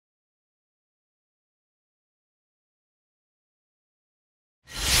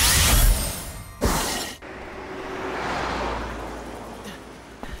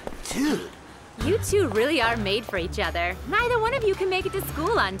Dude. You two really are made for each other. Neither one of you can make it to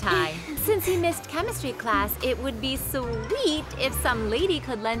school on time. Since he missed chemistry class, it would be sweet if some lady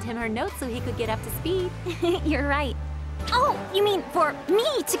could lend him her notes so he could get up to speed. You're right. Oh, you mean for me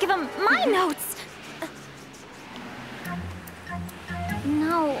to give him my notes?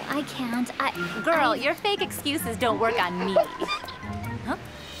 No, I can't. Girl, your fake excuses don't work on me. Huh?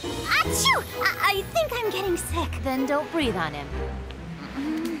 Achoo! I think I'm getting sick. Then don't breathe on him.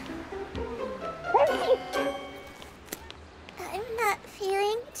 I'm not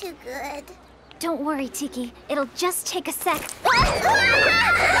feeling too good. Don't worry, Tiki. It'll just take a sec. Whoa!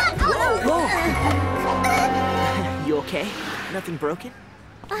 You okay? Nothing broken?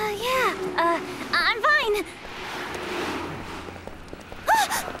 Yeah. I'm fine.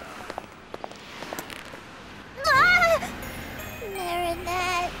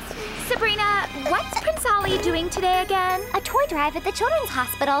 Marinette. Sabrina, what's Prince Ollie doing today again? A toy drive at the Children's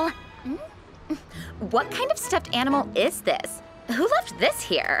Hospital. What kind of stuffed animal is this? Who left this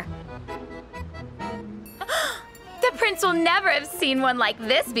here? The prince will never have seen one like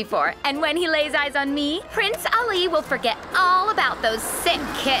this before, and when he lays eyes on me, Prince Ali will forget all about those sick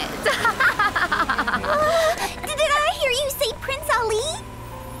kids. Did I hear you say Prince Ali?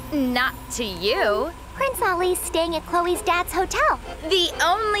 Not to you. Prince Ollie's staying at Chloe's dad's hotel. The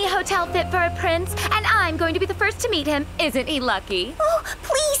only hotel fit for a prince, and I'm going to be the first to meet him. Isn't he lucky? Oh,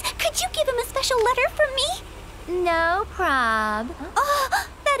 please, could you give him a special letter from me? No prob. Oh,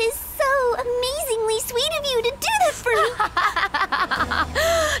 that is so amazingly sweet of you to do that for me.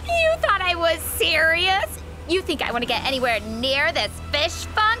 You thought I was serious? You think I want to get anywhere near this fish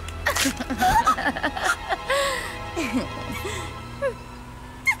funk?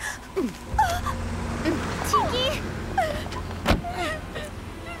 Tiki?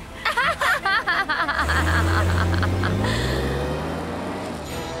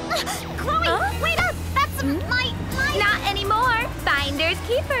 Chloe, wait up! That's my... Not anymore. Finders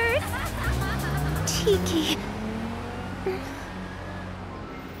keepers. Tiki.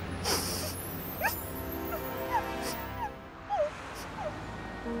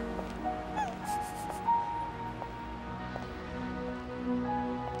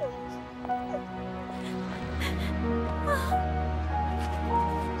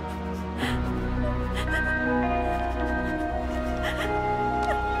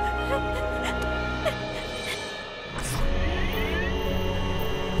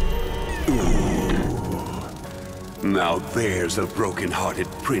 Now there's a broken-hearted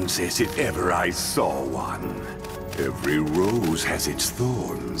princess if ever I saw one. Every rose has its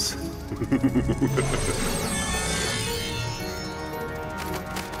thorns.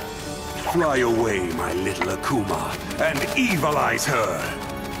 Fly away, my little Akuma, and evilize her!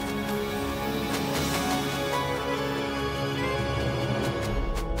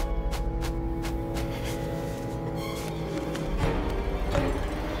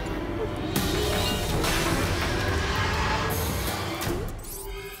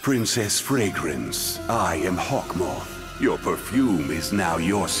 Princess Fragrance, I am Hawk Moth. Your perfume is now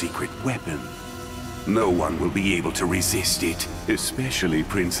your secret weapon. No one will be able to resist it, especially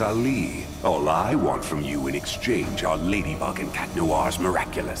Prince Ali. All I want from you in exchange are Ladybug and Cat Noir's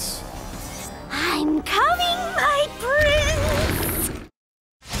Miraculous. I'm coming, my prince!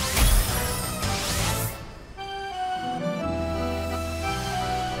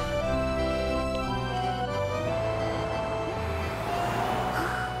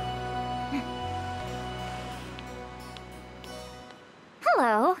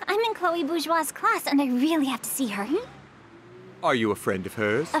 Hello, I'm in Chloe Bourgeois' class and I really have to see her. Are you a friend of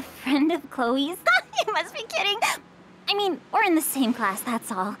hers? A friend of Chloe's? You must be kidding. I mean, we're in the same class,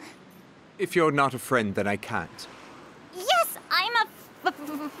 that's all. If you're not a friend, then I can't. Yes, I'm a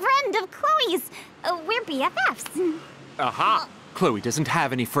friend of Chloe's. We're BFFs. Aha! Chloe doesn't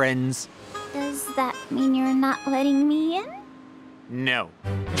have any friends. Does that mean you're not letting me in? No.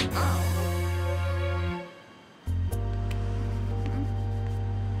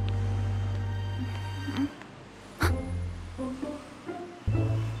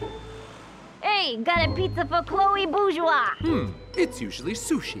 Hey, got a pizza for Chloe Bourgeois. It's usually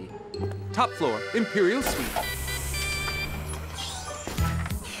sushi. Top floor, Imperial Suite.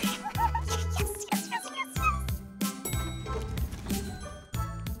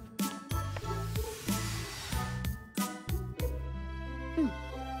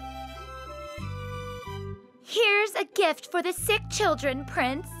 Here's a gift for the sick children,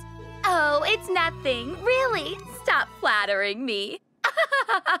 Prince. Oh, it's nothing. Really. Stop flattering me.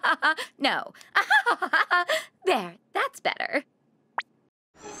 No. There, that's better.